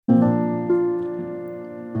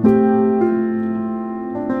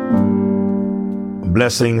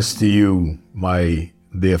Blessings to you, my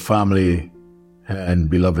dear family and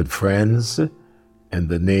beloved friends. In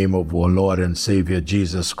the name of our Lord and Savior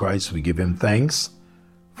Jesus Christ, we give him thanks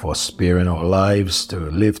for sparing our lives to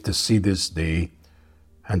live to see this day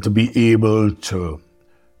and to be able to,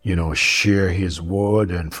 share his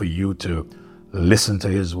word and for you to listen to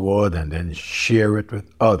his word and then share it with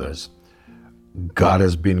others. God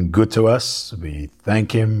has been good to us. We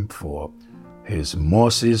thank him for his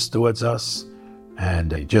mercies towards us.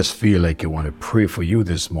 And I just feel like I want to pray for you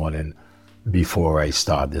this morning before I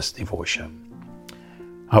start this devotion.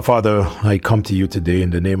 Our Father, I come to you today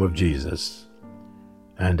in the name of Jesus,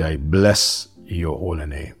 and I bless your holy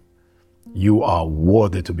name. You are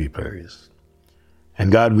worthy to be praised.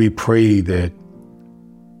 And God, we pray that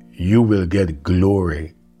you will get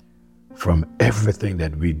glory from everything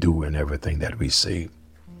that we do and everything that we say.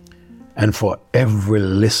 And for every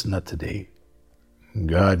listener today,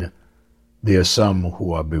 God, there are some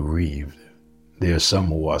who are bereaved. There are some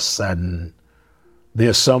who are saddened. There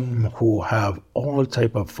are some who have all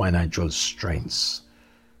type of financial strains.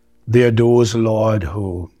 There are those, Lord,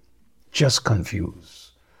 who just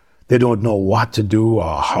confused. They don't know what to do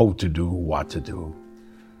or how to do what to do.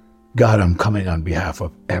 God, I'm coming on behalf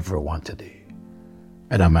of everyone today.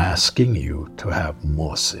 And I'm asking you to have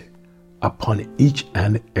mercy upon each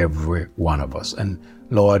and every one of us. And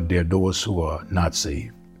Lord, there are those who are not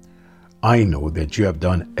saved. I know that you have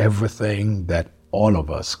done everything that all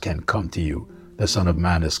of us can come to you. The Son of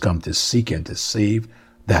Man has come to seek and to save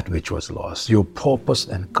that which was lost. Your purpose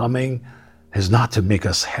in coming is not to make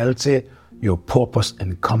us healthy. Your purpose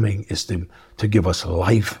in coming is to give us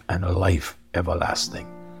life and a life everlasting.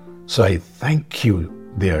 So I thank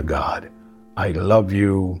you, dear God. I love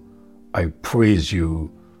you, I praise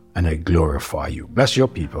you, and I glorify you. Bless your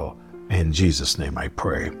people. In Jesus' name I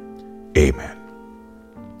pray. Amen.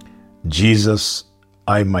 Jesus,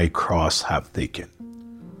 I my cross have taken.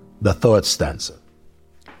 The third stanza.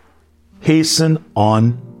 Hasten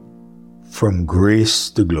on from grace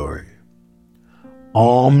to glory,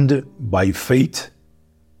 armed by faith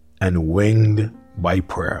and winged by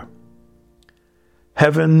prayer.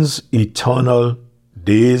 Heaven's eternal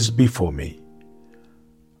days before me,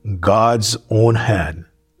 God's own hand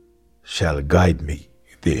shall guide me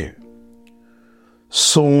there.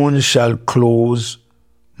 Soon shall close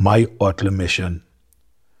my earthly mission,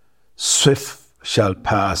 swift shall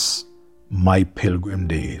pass my pilgrim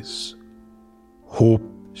days. Hope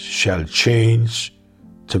shall change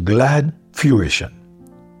to glad fruition,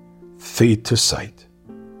 faith to sight,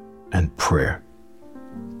 and prayer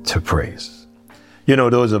to praise.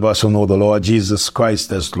 Those of us who know the Lord Jesus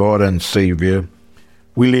Christ as Lord and Savior,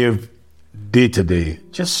 we live day to day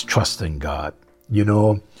just trusting God. We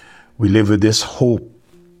live with this hope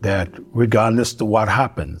that regardless to what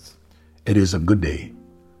happens, it is a good day.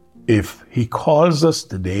 If he calls us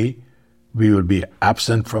today, we will be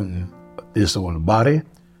absent from this old body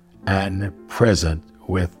and present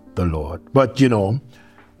with the Lord. But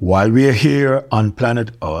while we are here on planet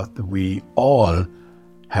Earth, we all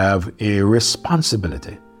have a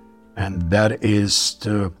responsibility, and that is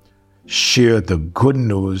to share the good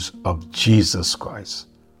news of Jesus Christ,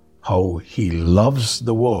 how he loves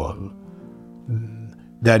the world,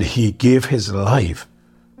 that he gave his life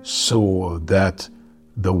so that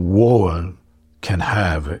the world can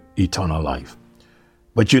have eternal life.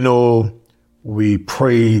 But we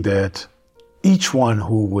pray that each one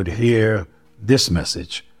who would hear this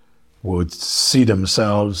message would see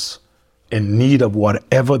themselves in need of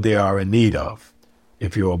whatever they are in need of.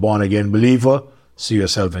 If you're a born-again believer, see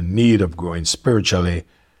yourself in need of growing spiritually.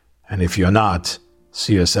 And if you're not,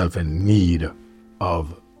 see yourself in need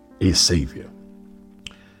of a Savior.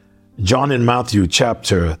 John in Matthew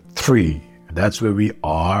chapter 3, that's where we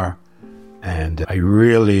are. And I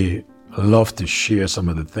really love to share some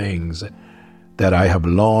of the things that I have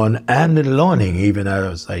learned and learning even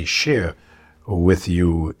as I share with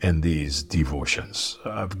you in these devotions.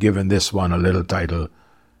 I've given this one a little title,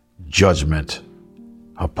 Judgment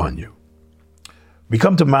Upon You. We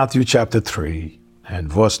come to Matthew chapter 3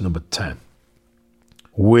 and verse number 10,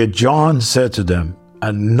 where John said to them,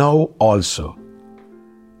 And now also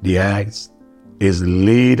the axe is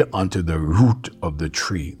laid unto the root of the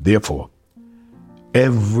tree. Therefore,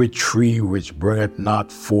 every tree which bringeth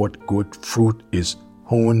not forth good fruit is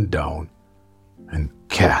hewn down and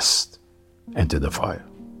cast into the fire.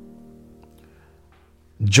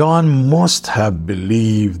 John must have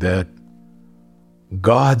believed that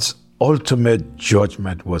God's ultimate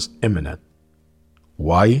judgment was imminent.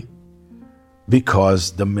 Why?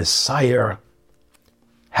 Because the Messiah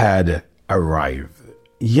had arrived.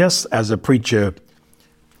 Yes, as a preacher,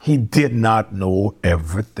 He did not know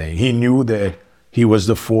everything. He knew that he was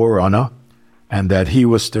the forerunner and that he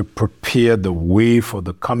was to prepare the way for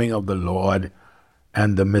the coming of the Lord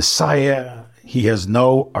and the Messiah. He has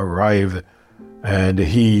now arrived, and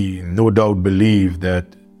he no doubt believed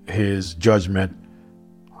that his judgment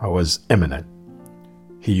was imminent.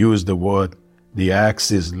 He used the word, the axe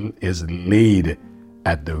is laid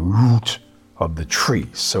at the root of the tree.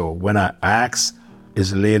 So when an axe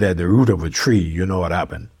is laid at the root of a tree, you know what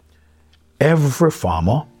happened. Every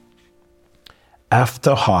farmer,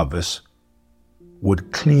 after harvest,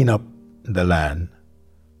 would clean up the land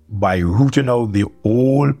by rooting out the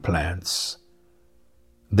old plants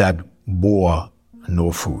that bore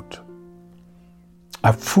no fruit.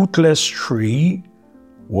 A fruitless tree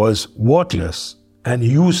was worthless and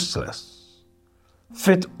useless,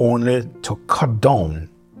 fit only to cut down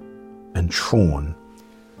and thrown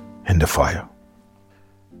in the fire.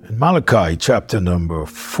 In Malachi chapter number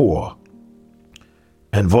 4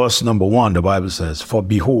 and verse number 1, the Bible says, "For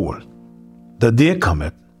behold, the day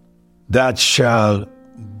cometh that shall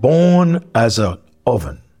burn as an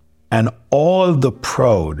oven, and all the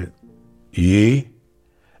proud, yea,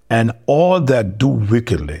 and all that do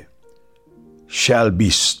wickedly shall be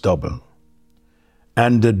stubble.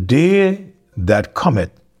 And the day that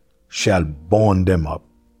cometh shall burn them up,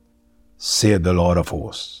 saith the Lord of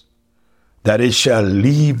hosts, that it shall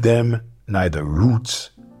leave them neither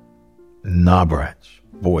roots nor branch."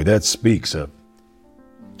 Boy, that speaks of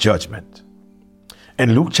judgment.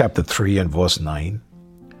 In Luke chapter 3 and verse 9,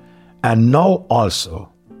 "And now also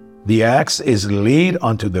the axe is laid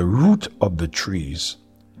unto the root of the trees.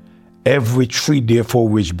 Every tree therefore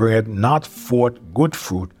which bringeth not forth good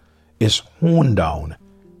fruit is hewn down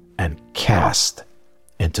and cast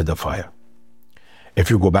into the fire." If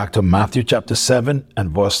you go back to Matthew chapter 7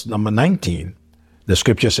 and verse number 19, the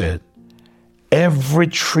scripture said, "Every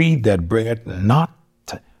tree that bringeth not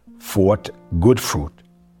forth good fruit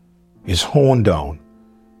is hewn down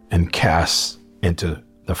and cast into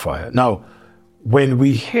the fire." Now, when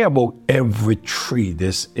we hear about every tree,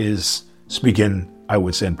 this is speaking, I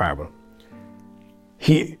would say, in parable.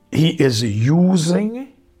 He is using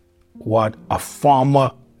what a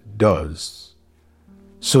farmer does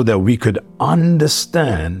so that we could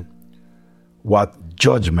understand what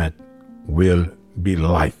judgment will be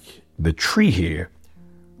like. The tree here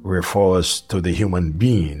refers to the human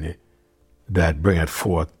being that bringeth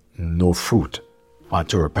forth no fruit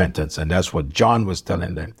unto repentance. And that's what John was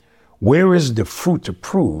telling them. Where is the fruit to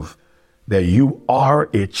prove that you are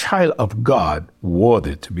a child of God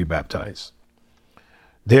worthy to be baptized?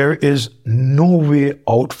 There is no way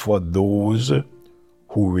out for those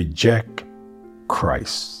who reject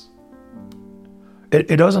Christ.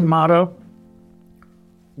 It doesn't matter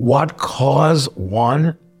what caused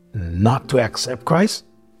one not to accept Christ.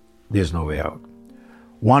 There's no way out.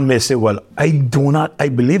 One may say, "Well, I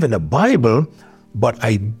believe in the Bible, but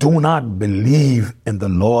I do not believe in the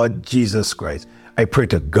Lord Jesus Christ. I pray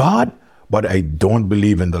to God, but I don't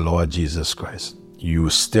believe in the Lord Jesus Christ." You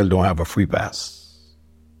still don't have a free pass.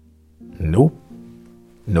 Nope.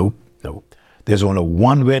 There's only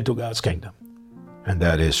one way into God's kingdom, and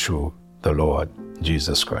that is through the Lord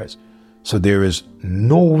Jesus Christ. So there is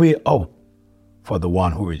no way out for the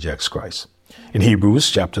one who rejects Christ. In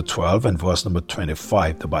Hebrews chapter 12 and verse number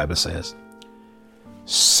 25, the Bible says,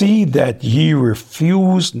 "See that ye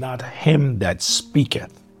refuse not him that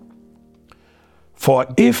speaketh. For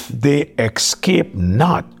if they escape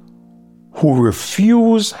not who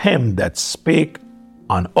refuse him that spake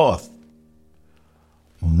on earth,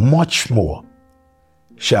 much more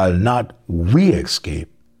shall not we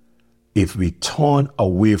escape if we turn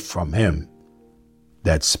away from him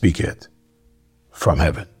that speaketh from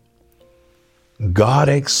heaven." God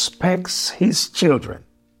expects his children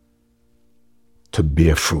to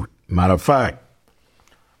bear fruit. Matter of fact,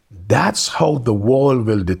 that's how the world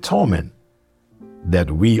will determine that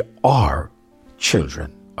we are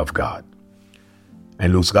children of God.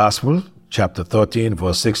 In Luke's Gospel, chapter 13,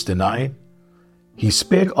 verse 6 to 9, he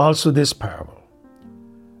spake also this parable.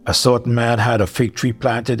 A certain man had a fig tree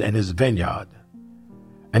planted in his vineyard,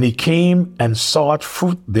 and he came and sought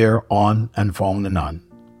fruit thereon and found none.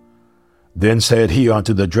 Then said he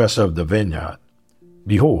unto the dresser of the vineyard,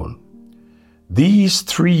 "Behold, these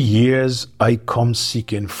 3 years I come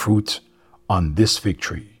seeking fruit on this fig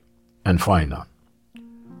tree, and find none.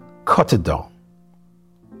 Cut it down.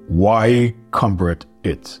 Why cumbereth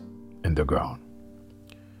it in the ground?"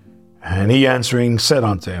 And he answering said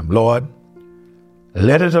unto him, "Lord,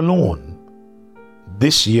 let it alone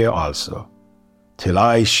this year also, till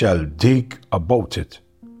I shall dig about it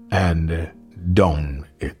and down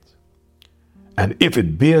it." And if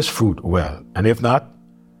it bears fruit, well, and if not,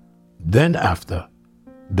 then after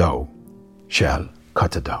thou shalt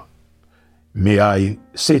cut it down. May I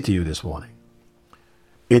say to you this morning,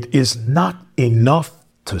 it is not enough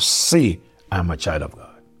to say I'm a child of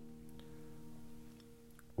God.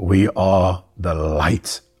 We are the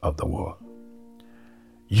light of the world.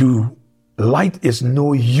 Light is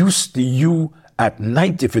no use to you at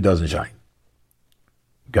night if it doesn't shine.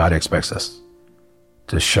 God expects us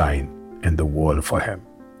to shine in the world for him.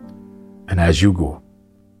 And as you go,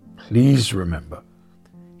 please remember,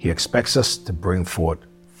 he expects us to bring forth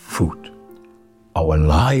fruit. Our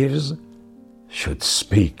lives should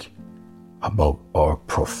speak about our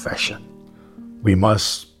profession. We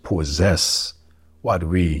must possess what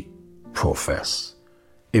we profess.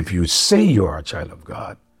 If you say you're a child of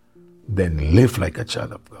God, then live like a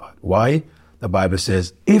child of God. Why? The Bible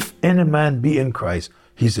says, if any man be in Christ,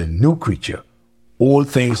 he's a new creature. All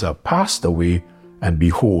things are passed away, and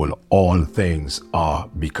behold, all things are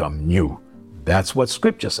become new. That's what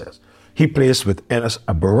Scripture says. He placed within us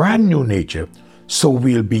a brand new nature, so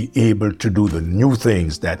we'll be able to do the new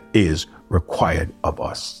things that is required of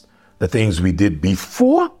us. The things we did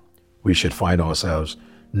before, we should find ourselves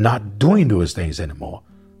not doing those things anymore,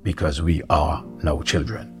 because we are now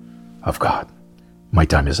children of God. My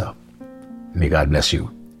time is up. May God bless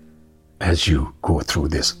you as you go through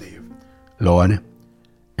this day. Lord,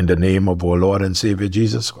 in the name of our Lord and Savior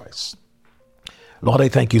Jesus Christ, Lord, I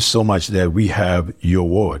thank you so much that we have your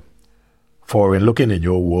word. For in looking in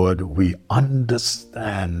your word, we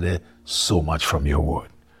understand so much from your word.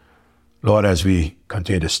 Lord, as we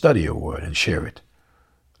continue to study your word and share it,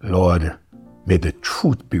 Lord, may the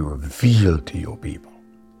truth be revealed to your people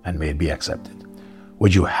and may it be accepted.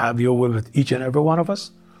 Would you have your way with each and every one of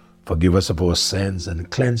us? Forgive us of our sins and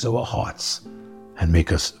cleanse our hearts and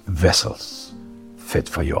make us vessels fit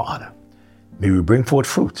for your honor. May we bring forth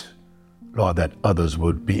fruit, Lord, that others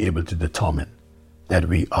would be able to determine that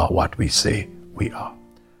we are what we say we are.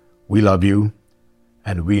 We love you,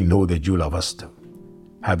 and we know that you love us too.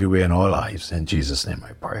 Have your way in our lives. In Jesus' name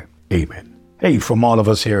I pray. Amen. Hey, from all of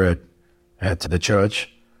us here at the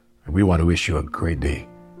church, we want to wish you a great day.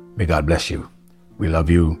 May God bless you. We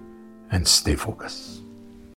love you, and stay focused.